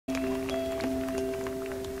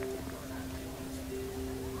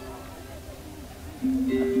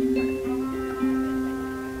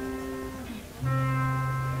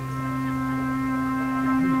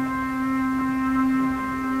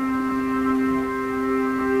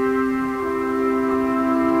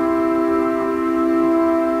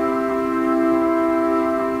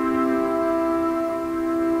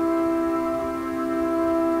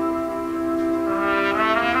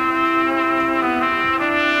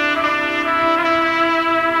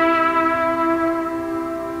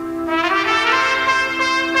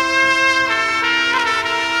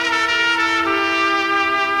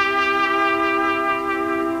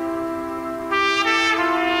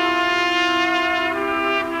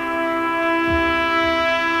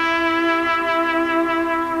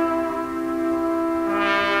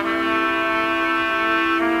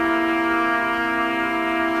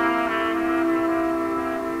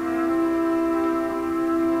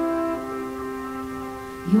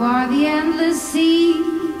You are the endless sea.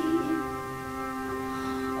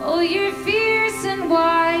 Oh, you're fierce and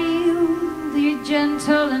wild, you're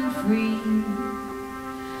gentle and free.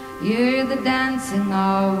 You're the dancing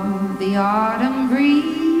of the autumn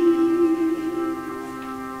breeze.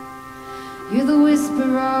 You're the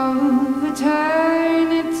whisper of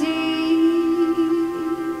eternity.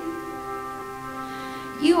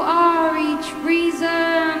 You are each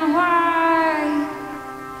reason why,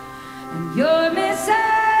 and you're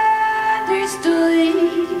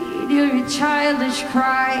misunderstood. You're a childish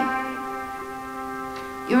cry.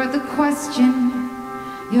 You're the question,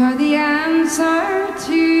 you're the answer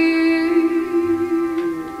to,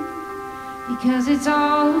 because it's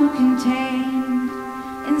all contained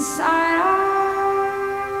inside of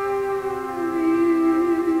you.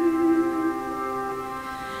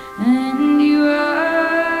 And you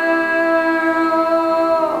are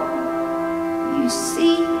all you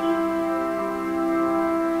see.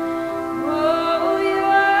 Oh, you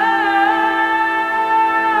are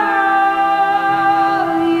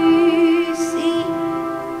all you see.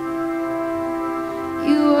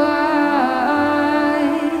 You are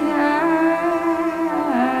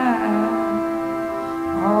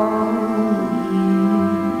all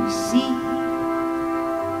you see.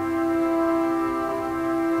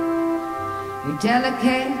 You're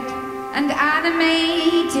delicate and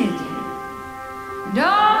animated, and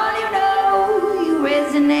all you know, you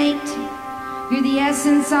resonate. You're the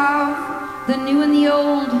essence of the new and the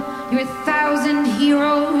old. You're 1,000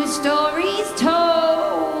 hero stories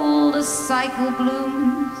told. A cycle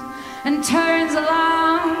blooms and turns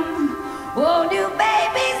along. Oh, new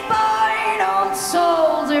babies born, old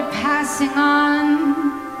souls are passing on.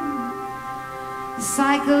 The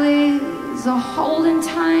cycle is a hole in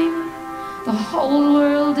time. The whole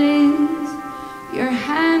world is your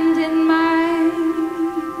hand in mine.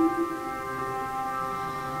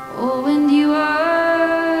 Oh, and you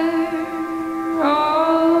are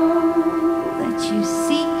all that you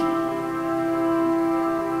seek.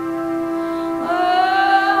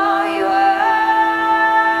 Oh, you are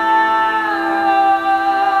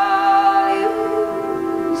all you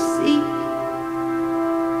seek.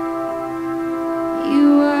 You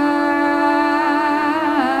are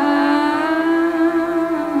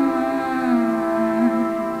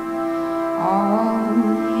all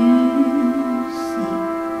you see.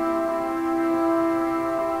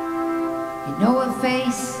 You know a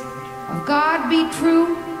face of God be true.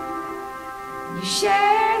 You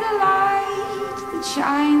share the light that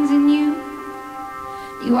shines in you.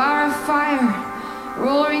 You are a fire,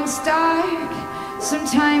 roaring stark.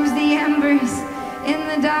 Sometimes the embers in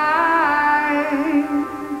the dark.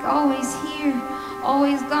 Always here,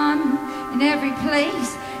 always gone, in every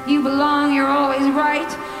place you belong. You're always right,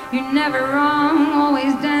 you're never wrong.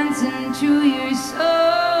 Always dancing to your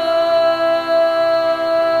soul.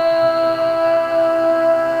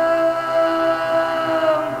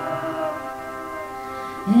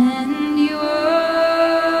 And you are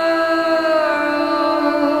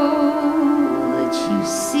all that you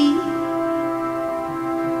see.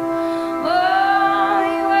 Oh,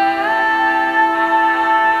 you are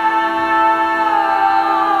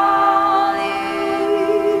all you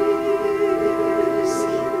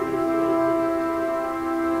see.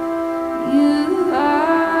 You are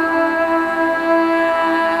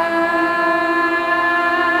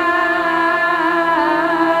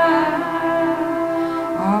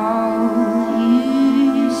all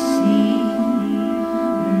you see.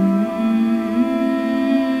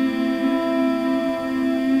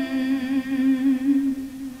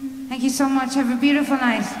 Thank you so much. Have a beautiful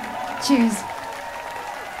night. Cheers.